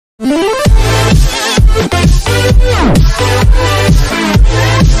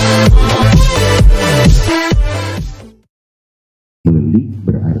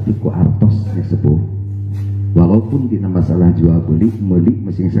beli meuli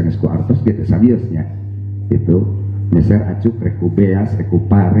mesin sanes ku artos dia sabiosnya itu meser acuk reku beas reku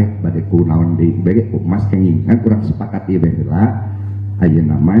pare bade ku naon deui bege ku emas kenging kan kurang sepakat ieu heula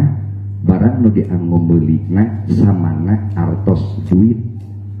ayeuna mah barang nu dianggo meulina samana artos duit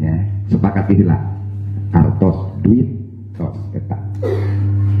ya sepakat heula artos duit tos eta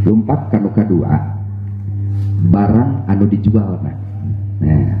lumpat kanu kadua barang anu dijualna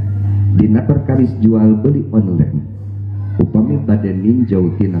nah dina perkawis jual beli online upami bade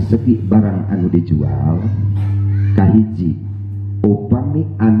ninjau tina segi barang anu dijual kahiji upami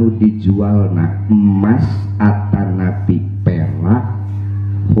anu dijualna emas atanapi perak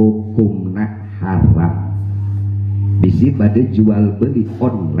hukumna haram bisi bade jual beli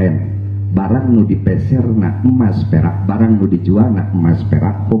online barang nu dipeserna emas perak barang nu dijualna emas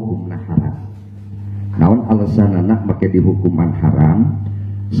perak hukumna haram naon alasanana make dihukuman haram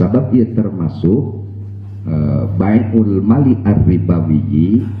sabab ia termasuk bai'ul mali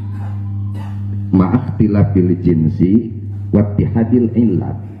ar-ribawi ma'akhtilafil jinsi wattihadil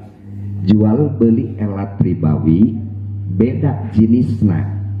illat jual beli elat ribawi beda jenisna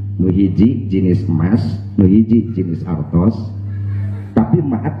nu hiji jenis emas nu hiji jenis artos tapi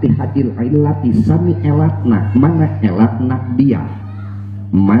ma'attihadil illati sami elatna mana elat nakdiyah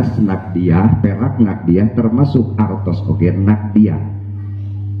emas nakdiyah perak nakdiyah termasuk artos oge nakdiyah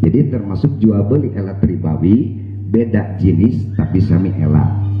jadi termasuk jual beli elat ribawi beda jenis tapi sami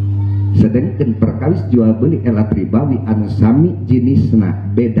elat sedangkan perkawis jual beli elat ribawi anu sami jenisna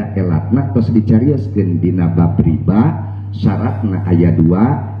beda elatna tos dicarioskeun dina bab riba syaratna aya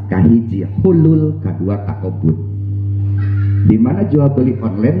dua kahiji hulul kadua takobut di mana jual beli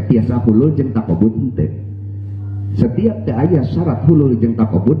online tiasa hulul jeung takobut henteu setiap teu aya syarat hulul jeung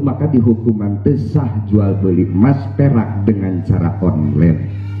takobut maka dihukuman teu sah jual beli emas perak dengan cara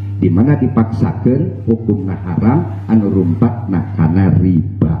online di mana dipaksakeun hukumna haram anu rumpatna kana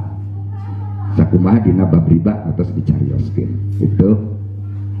riba sakumaha dina bab riba atos dicarioskeun itu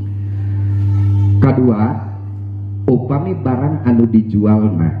kadua upami barang anu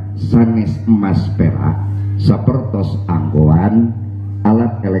dijualna sanes emas perak sapertos anggoan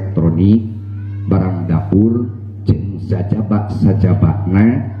alat elektronik barang dapur jeung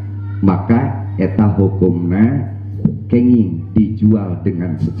sajabak-sajabakna maka eta hukumna kenging dijual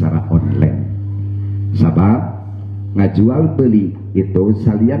dengan secara online sabab ngajual beli itu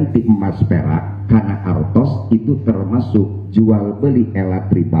salian ti emas perak karena artos itu termasuk jual beli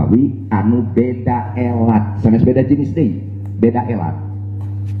elat ribawi anu beda elat sanes beda jenis deui beda elat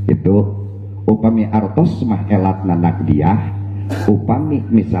itu upami artos mah elatna nakdiyah upami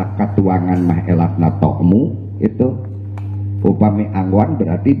misal katuangan mah elatna tokmu itu upami angguan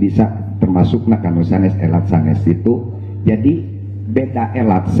berarti bisa termasuk kanu sanes elat sanes itu jadi beda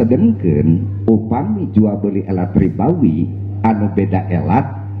elat sedengkeun upami jual beli elat ribawi anu beda elat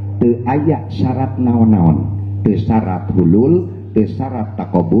teu aya syarat naon-naon teu syarat hulul teu syarat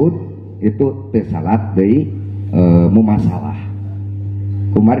takobut itu teu syarat deui mumasalah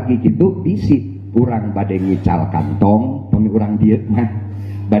kumargi kitu bisi urang bade ngical kantong pami urang dieu mah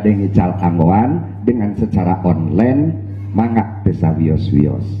bade ngical anggoan dengan secara online mangga teu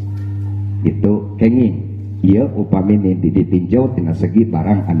sawios-wios itu kenging ieu upami ditinjau tina segi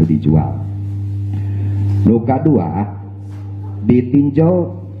barang anu dijual nu kadua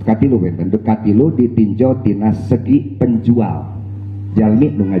ditinjau katilu benten katilu ditinjau tina segi penjual jalmi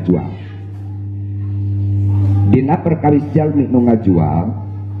nu ngajual dina perkawis jalmi nu ngajual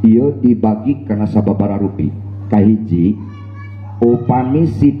ieu dibagi kana sababaraha rupi kahiji upami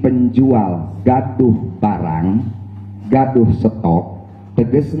si penjual gaduh barang gaduh stok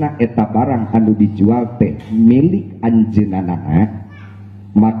tegesna eta barang anu dijual teh milik anjeunana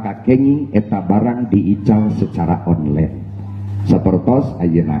maka kenging eta barang diical secara online sapertos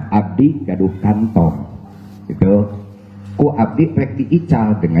ayeuna abdi gaduh kantong gitu ku abdi rek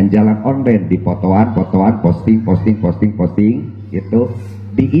diical dengan jalan online di fotoan posting itu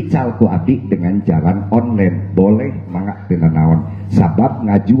diical ku abdi dengan jalan online boleh mangga teu naon sabab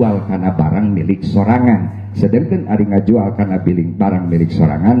ngajual kana barang milik sorangan sedangkan ari ngajual kana barang milik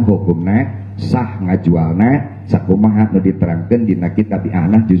sorangan hukumna sah ngajualna sakumaha nu diterangkeun dina kitab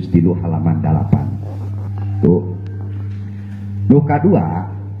Ahnaf juz 3 halaman 8 tuh nu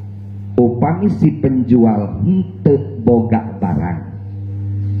kadua upami si penjual henteu boga barang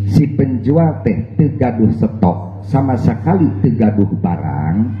si penjual teh teu gaduh stok sama sekali teu gaduh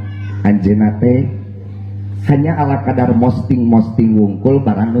barang anjeunna teh hanya ala kadar posting wungkul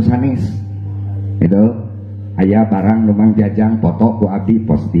barang nu sanes itu aya barang nu mang jajang foto ku abdi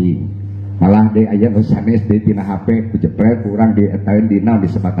posting malah deh aya nu sanes di tina HP ku jepret kurang dietaeun dina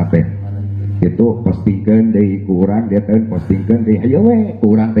disebat HP itu postingkan dari kurang dia teh postingkan dari ayo we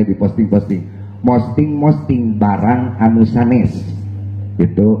kurang teh di posting barang anu sanes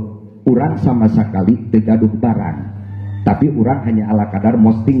itu urang sama sekali teu gaduh barang tapi urang hanya ala kadar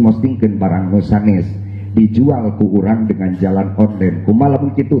postingkeun barang nu sanes dijual ku urang dengan jalan online kumaha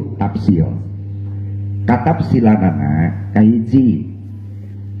lamun kitu tafsil katafsilanana kahiji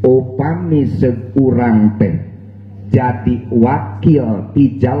upami seurang teh jadi wakil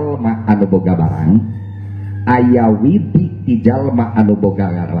ti jalma anu boga barang aya widi ti jalma anu boga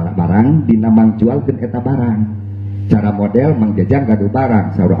barang dina mangjualkeun eta barang cara model mangjajang gaduh barang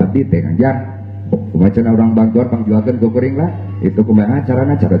saur abdi teh ngajak kumaha cenah urang bangjualkeun ku kuring lah itu kumaha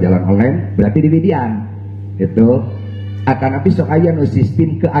carana cara jalan online berarti di widian itu akan tapi sok aya nu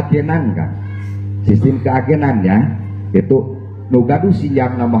sistem keagenan kan sistem keagenan ya itu nu gaduh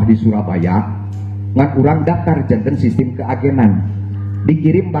sinjang namah di Surabaya ngan urang daftar janten sistem keagenan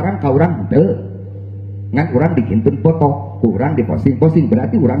dikirim barang ka urang henteu ngan urang dikintun foto urang diposting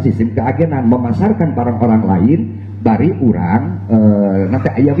berarti urang sistem keagenan memasarkan barang orang lain bari urang nanti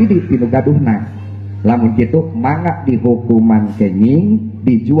aya widi tinu gaduhna lamun kitu mangga dihukuman kenging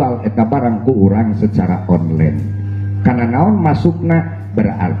dijual eta barang ku urang secara online karena naon masukna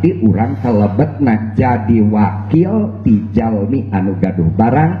berarti urang kalebetna jadi wakil ti jalmi anu gaduh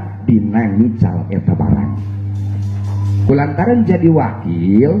barang dina ngical eta barang kulantaran jadi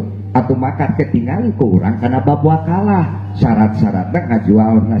wakil atau maka ketinggali ku urang karena bab wakalah syarat-syaratna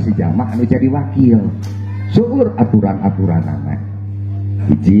ngajual nasi jalma anu jadi wakil seueur aturan-aturanana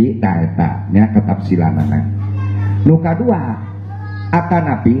hiji eta nya ketafsilanana nu kadua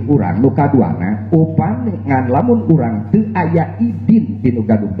akanapi urang nu kaduana upami ngan lamun urang teu aya idin tinu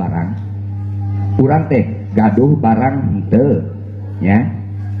gaduh barang urang teh gaduh barang henteu nya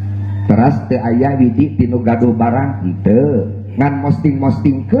teras teu aya widi tinu gaduh barang henteu ngan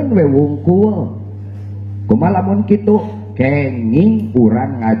postingkeun we wungkul kumaha lamun kitu kenging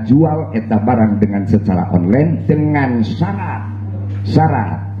urang ngajual eta barang dengan secara online dengan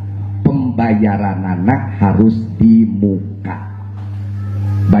syarat pembayaranana harus di muka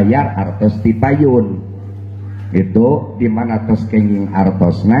bayar artos ti payun itu dimana tos kenging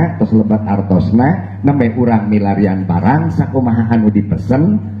artosna tos lebat artosna nembe urang milarian barang sakumaha anu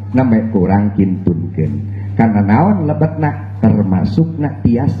dipesen nembe kurang kintunkeun karena naon lebetna termasukna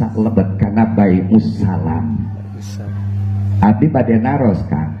tiasa lebet kana bae musalam abdi bade naros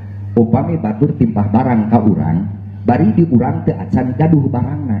kan upami batur timpah barang ka urang bari di urang teu acan gaduh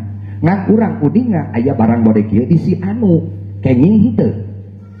barangna ngan urang udinga aya barang bode kieu di si anu kenging henteu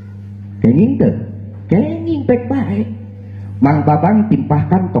kenging pek bae mang babang timpah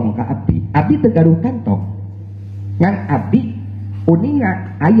kantong ka abdi teu gaduh kantong ngan abdi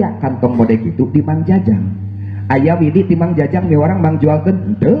uninga aya kantong mode kitu di mang jajang aya widi di mang jajang we orang mang jualkeun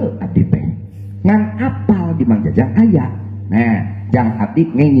henteu abdi teh ngan apal di mang jajang aya nah jang abdi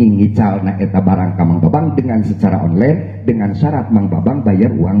ngenging ngicalna eta barang ka mang babang dengan secara online dengan syarat mang babang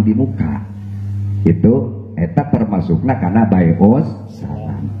bayar uang di muka itu eta termasukna kana bae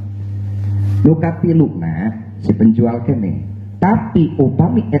salam nu katiluna si penjual kene tapi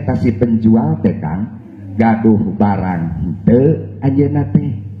upami eta si penjual teh Kang gaduh barang henteu anjeunna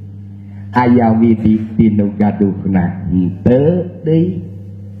teh aya widi tinu gaduhna henteu deui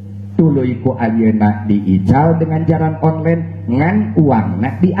tuluy ku ayeuna diical dengan jalan online ngan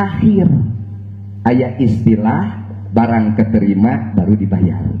uangna di akhir aya istilah barang keterima baru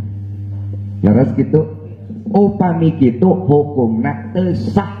dibayar leres gitu upami kitu hukumna teu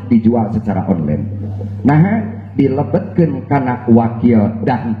sah dijual secara online nah dilebetkeun kana wakil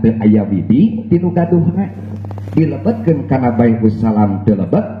dan teu aya widi tinu gaduhna dilebetkeun kana bae salam teu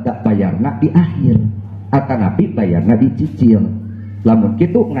lebet da bayarna di akhir akanapi bayarna dicicil lamun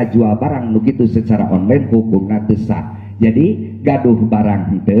kitu ngajual barang nu kitu secara online hukumna teu sah jadi gaduh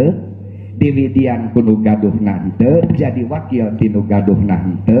barang henteu diwidian kudu gaduhna henteu jadi wakil tinu gaduhna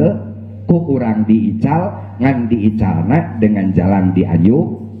henteu ku urang diical ngan diicalna dengan jalan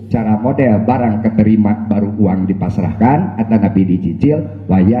diayu cara model barang keterima baru uang dipasrahkan atau nabi dicicil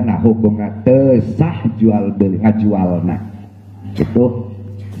wayana hukumna teu sah jual beli ngajualna itu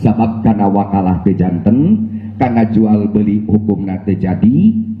sabab kana wakalah teu janten kana jual beli hukumna teu jadi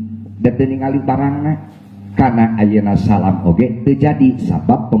da teu ningali barangna kana ayeuna salam oge teu jadi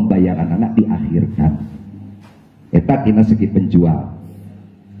sabab pembayaranna diakhirkan eta tina segi penjual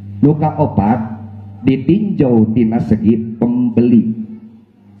nu kaopat ditinjau tina segi pembeli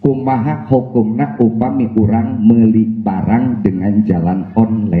kumaha hukumna upami urang meuli barang dengan jalan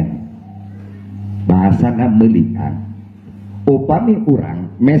online bahasana meuli kan upami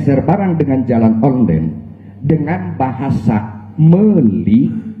urang meser barang dengan jalan online dengan bahasa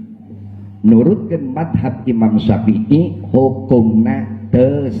meuli nurutkeun madhab Imam Syafi'i hukumna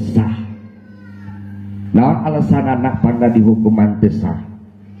teu sah. Naon alasanana pangga dihukuman teu sah?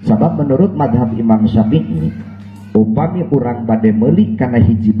 Sabab menurut madhab Imam Syafi'i, upami urang bade meuli kana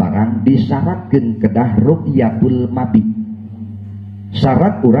hiji barang disyaratkeun kedah ru'yatul mabi.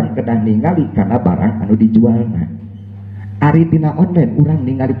 Syarat urang kedah ningali kana barang anu dijualna. Ari dina online urang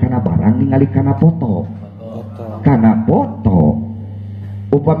ningali kana barang, ningali kana foto. Kana foto.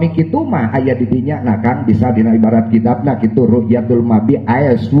 Upami kitu mah aya di dinya nah kan bisa dina ibarat kitabna kitu ru'yatul mabi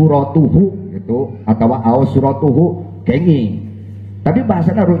aya suratuhu gitu atawa au suratuhu kenging. Tapi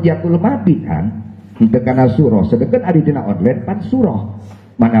bahasana ru'yatul mabi kan henteu kana surah sedangkan ari dina online pan surah.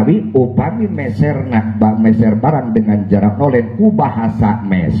 Manawi upami meser barang dengan jarak online ku bahasa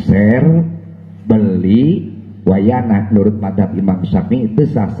meser beli wayana menurut madhab Imam Syafi'i itu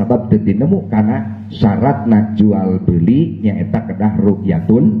sah sabab teu dinemu kana syaratna jual beli nyaeta kedah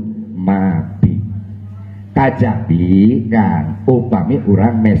ru'yatul mabi. Kajabi kan upami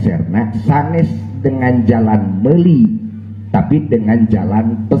urang meserna sanes dengan jalan meuli tapi dengan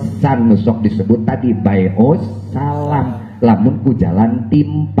jalan pesan nusok disebut tadi bai'us salam lamun ku jalan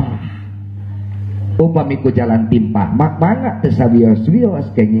timpah. Upami ku jalan timpah mak mangga teu sawios-wios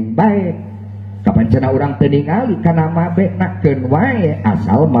kenging bae. Kapancana urang teu ningali kana mabeknakeun wae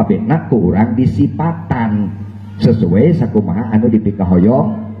asal mabekna ku urang disipatan sesuai sakumaha anu dipikahoyong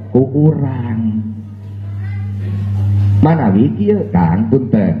ku urang. Manawi kieu Kang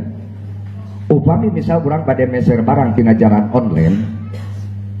punten. Upami misal urang bade meser barang tina jalan online,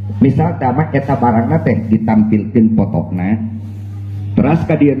 misal tama eta barangna teh ditampilkeun fotona, terus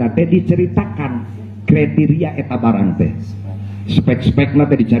ka dieuna teh diceritakan kriteria eta barang teh. Spek-spekna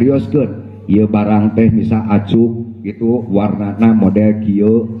teh dicarioskeun. Ieu barang teh misal acuk gitu warnana model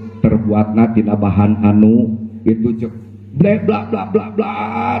kieu terbuatna tina bahan anu itu cek bla bla bla bla bla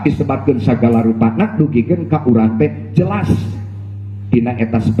disebatkeun sagala rupana dugikeun ka urang teh jelas tina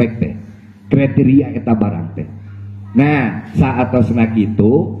eta spek teh kriteria eta barang teh. Nah saatosna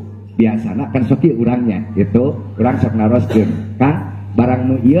kitu biasana kan sok ieu urangnya gitu urang sok naroskeun Kang barang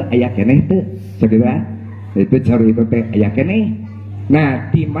nu ieu aya keneh teu saudara itu cari itu teh aya keneh.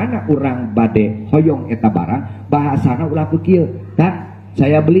 Nah di mana urang bade hoyong eta barang bahasana ulah kieu kan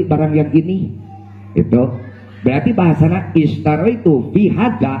saya beli barang yang ini itu berarti bahasana istaraitu fi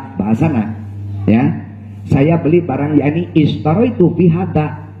hada bahasana ya saya beli barang yang ini istaraitu fi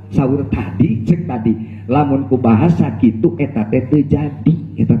hada saur tadi cek tadi lamun ku bahasa kitu eta teh teu jadi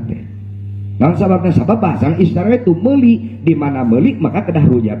eta teh naon sababna sabab bahasana istaraitu meuli di mana meuli maka kedah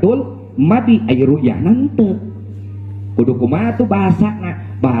ru'yatul mabi aya ru'yahna teu kudu kumaha tuh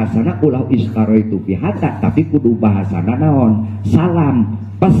bahasana ulah istaraitu fi hada tapi kudu bahasana naon salam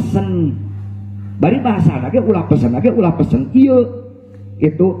pesen bari bahasana ge ulah pesen ieu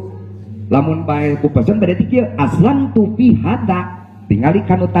itu lamun bae ku pesen berarti kieu aslam tu fi hada tingali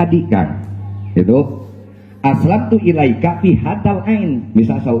kanu tadi kan itu aslam tu ilaika fi hadal ain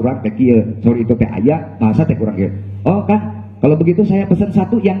misal saurang teh kieu saur itu teh aya bahasa teh kurang kieu oh kan kalau begitu saya pesan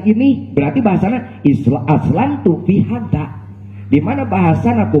satu yang ini berarti bahasana aslan tu fi hada di mana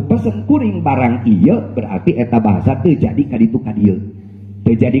bahasana ku pesen kuring barang ieu berarti eta bahasa teu jadi ka ditu ka dieu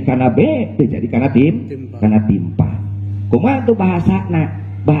teu jadi kana be teu jadi kana timpa kumaha tu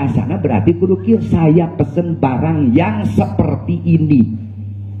bahasana berarti kudu kieu saya pesen barang yang seperti ini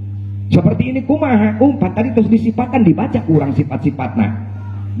kumaha umpan tadi terus disipatkan dibaca urang sifat-sifatna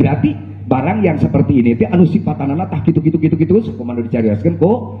berarti barang yang seperti ini teh anu sipatanana tah gitu sakumaha dicarioskeun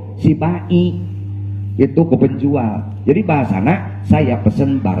ku si bai itu ku penjual. Jadi bahasana saya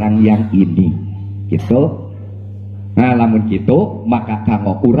pesen barang yang ini gitu. Nah lamun gitu maka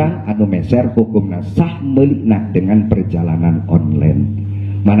kanggo urang anu meser hukumna sah meulina dengan perjalanan online.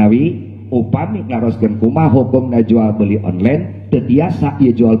 Manawi upami ngaroskeun kumaha hukumna jual beli online teu tiasa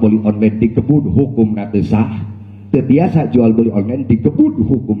ieu jual beli online dikebut hukumna teu sah. Terbiasa jual beli online dikebut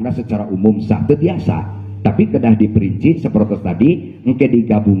hukumnya secara umum sah terbiasa tapi kedah diperinci seperti tadi engke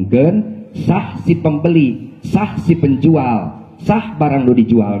digabungkan sah si pembeli sah si penjual sah barang nu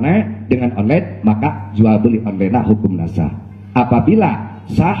dijualna dengan online maka jual beli online hukumna sah. Apabila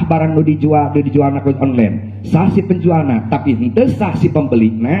sah barang nu dijualna online sah si penjualna tapi henteu sah si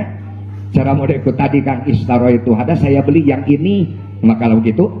pembelina cara modelku tadi Kang istaro itu ada saya beli yang ini maka kalau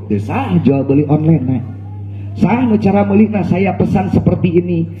gitu teu sah jual beli online sah nu cara meulina saya pesan seperti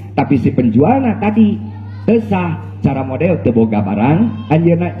ini tapi si penjualna tadi teu sah cara model teu boga barang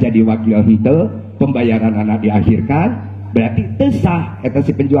anjeunna jadi wakil henteu pembayaran anak diakhirkan berarti teu sah eta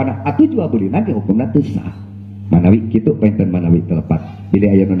si penjualna atuh jual belina ge hukumna teu sah manawi kitu penten manawi telepat bila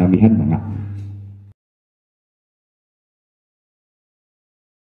aya nu nambihan mangga